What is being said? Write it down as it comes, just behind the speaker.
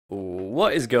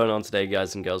What is going on today,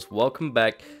 guys and girls? Welcome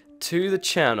back to the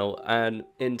channel, and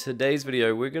in today's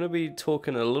video we're going to be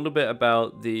talking a little bit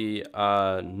about the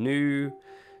new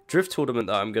drift tournament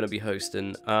that I'm going to be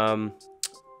hosting.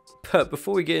 But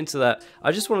before we get into that,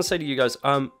 I just want to say to you guys,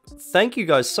 thank you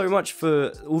guys so much for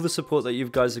all the support that you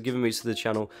guys have given me to the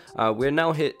channel. We're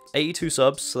now hit 82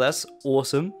 subs, so that's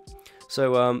awesome.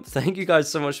 So thank you guys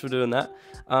so much for doing that.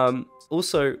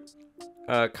 Also,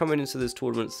 coming into this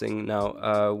tournament thing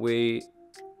now, we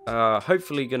are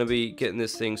hopefully going to be getting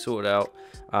this thing sorted out.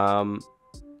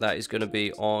 That is going to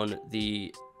be on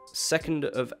the 2nd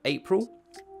of April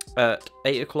at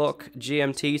 8 o'clock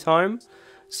GMT time.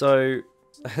 So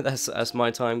that's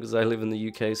my time because I live in the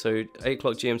UK. So 8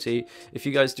 o'clock GMT. If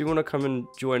you guys do want to come and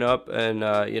join up and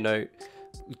you know,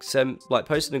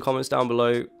 post in the comments down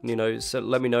below, you know, so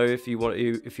let me know if you want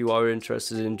to, if you are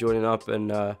interested in joining up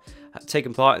and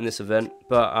taking part in this event.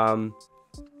 But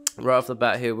right off the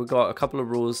bat here, we've got a couple of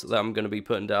rules that I'm going to be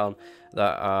putting down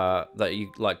that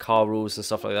you like, car rules and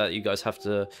stuff like that, you guys have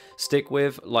to stick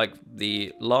with. Like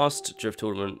the last drift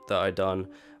tournament that I done,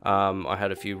 I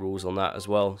had a few rules on that as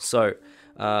well. So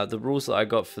the rules that I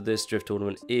got for this drift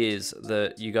tournament is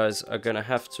that you guys are going to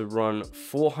have to run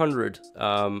 400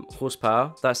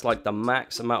 horsepower. That's like the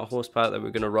max amount of horsepower that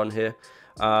we're going to run here.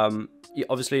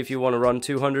 Obviously, if you want to run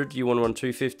 200, you want to run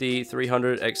 250,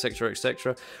 300, etc,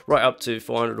 etc, right up to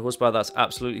 400 horsepower, that's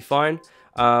absolutely fine.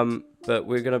 But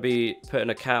we're going to be putting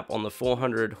a cap on the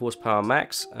 400 horsepower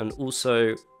max, and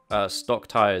also stock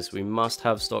tires. We must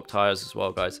have stock tires as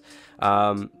well, guys.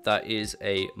 That is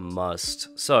a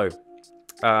must. So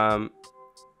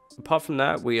apart from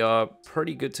that, we are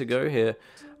pretty good to go here.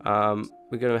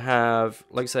 We're gonna have,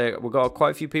 like I say, we've got quite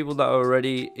a few people that are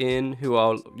already in who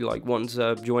are like wanting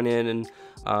to join in and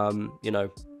you know,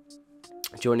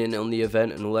 join in on the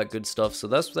event and all that good stuff. So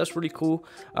that's really cool.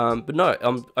 But no,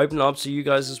 I'm opening up to you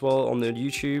guys as well on the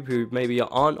YouTube who maybe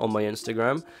aren't on my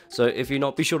Instagram. So if you're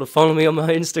not, be sure to follow me on my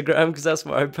Instagram, because that's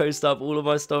where I post up all of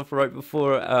my stuff right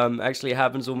before it actually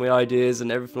happens, all my ideas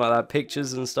and everything like that,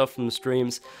 pictures and stuff from the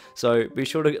streams. So be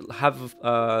sure to have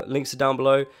links down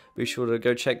below. Be sure to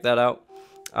go check that out.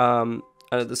 And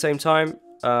at the same time,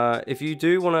 if you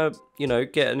do want to, you know,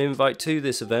 get an invite to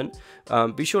this event,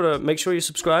 be sure to make sure you're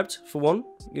subscribed. For one,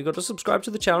 you got to subscribe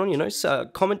to the channel, you know,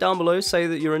 comment down below, say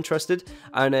that you're interested,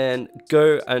 and then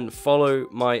go and follow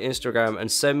my Instagram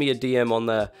and send me a DM on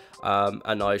there,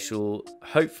 and I shall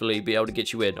hopefully be able to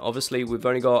get you in. Obviously, we've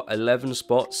only got 11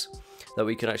 spots that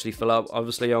we can actually fill up.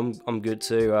 Obviously, I'm good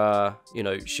to you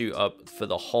know, shoot up for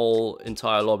the whole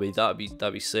entire lobby. That'd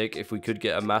be sick if we could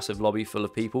get a massive lobby full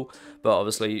of people. But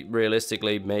obviously,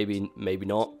 realistically, maybe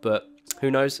not. But who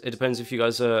knows? It depends if you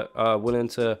guys are willing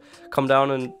to come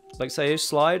down and, like, say,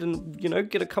 slide and, you know,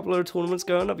 get a couple of tournaments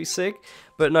going. That'd be sick.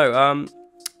 But no,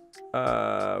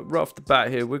 right off the bat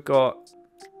here, we've got,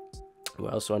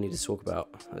 what else do I need to talk about?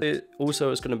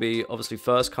 Also, it's going to be obviously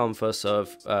first come, first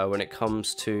serve when it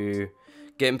comes to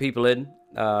getting people in.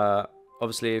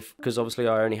 Obviously, because obviously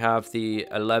I only have the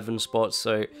 11 spots.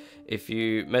 So if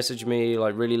you message me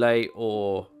like really late,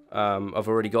 or I've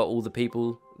already got all the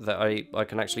people that I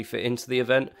can actually fit into the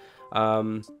event,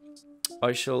 I'll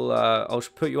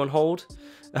put you on hold,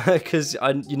 because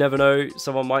you never know,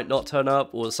 someone might not turn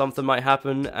up or something might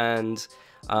happen, and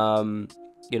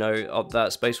you know,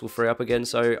 that space will free up again.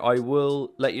 So I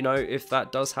will let you know if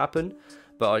that does happen,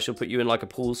 but I shall put you in like a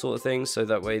pool sort of thing, so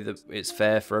that way that it's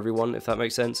fair for everyone, if that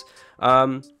makes sense.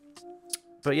 But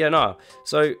yeah, no.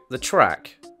 So the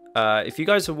track, if you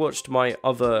guys have watched my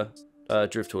other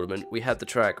drift tournament, we had the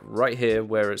track right here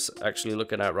where it's actually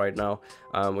looking at right now.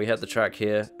 We had the track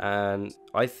here, and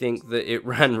I think that it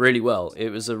ran really well. It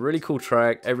was a really cool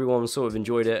track. Everyone sort of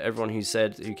enjoyed it. Everyone who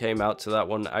came out to that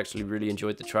one actually really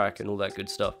enjoyed the track and all that good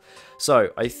stuff.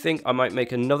 So I think I might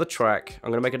make another track.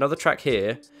 I'm gonna make another track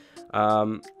here,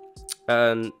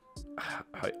 and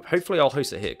hopefully I'll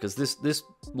host it here, because this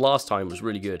last time was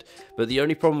really good. But the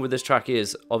only problem with this track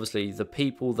is obviously the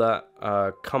people that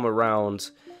come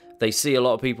around, they see a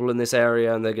lot of people in this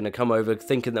area, and they're going to come over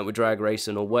thinking that we're drag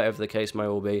racing or whatever the case may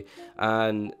all be,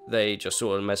 and they just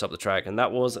sort of mess up the track. And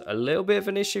that was a little bit of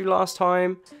an issue last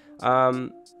time.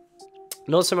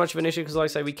 Not so much of an issue, because like I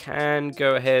say, we can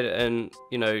go ahead and,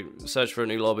 you know, search for a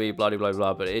new lobby, blah blah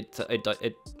blah, but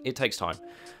it takes time.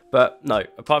 But no,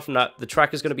 apart from that, the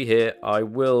track is going to be here. I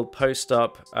will post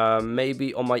up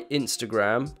maybe on my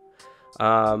Instagram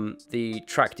the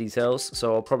track details.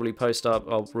 So I'll probably post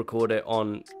up, I'll record it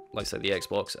on, like I say, the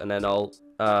Xbox, and then I'll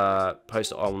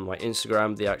post it on my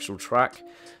Instagram, the actual track.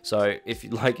 So if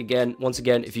you like, once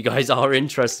again, if you guys are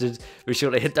interested, be sure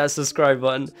to hit that subscribe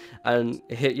button and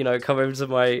hit, come over to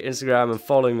my Instagram and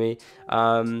follow me.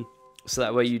 So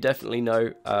that way you definitely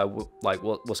know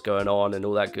what's going on and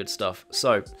all that good stuff.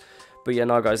 So, but yeah,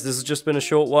 no guys, this has just been a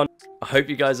short one. I hope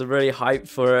you guys are really hyped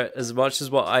for it as much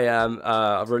as what I am.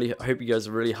 I really hope you guys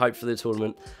are really hyped for the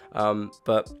tournament.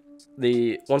 But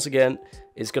once again,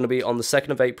 it's going to be on the 2nd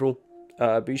of April.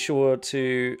 Be sure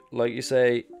to, like you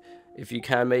say, if you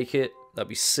can make it, that'd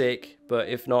be sick. But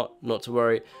if not to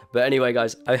worry. But anyway,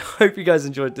 guys, I hope you guys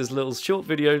enjoyed this little short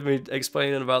video of me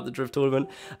explaining about the drift tournament.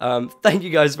 Thank you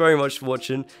guys very much for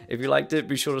watching. If you liked it,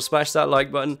 be sure to smash that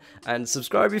like button and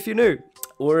subscribe if you're new,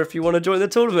 or if you want to join the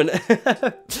tournament.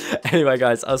 Anyway,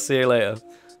 guys, I'll see you later.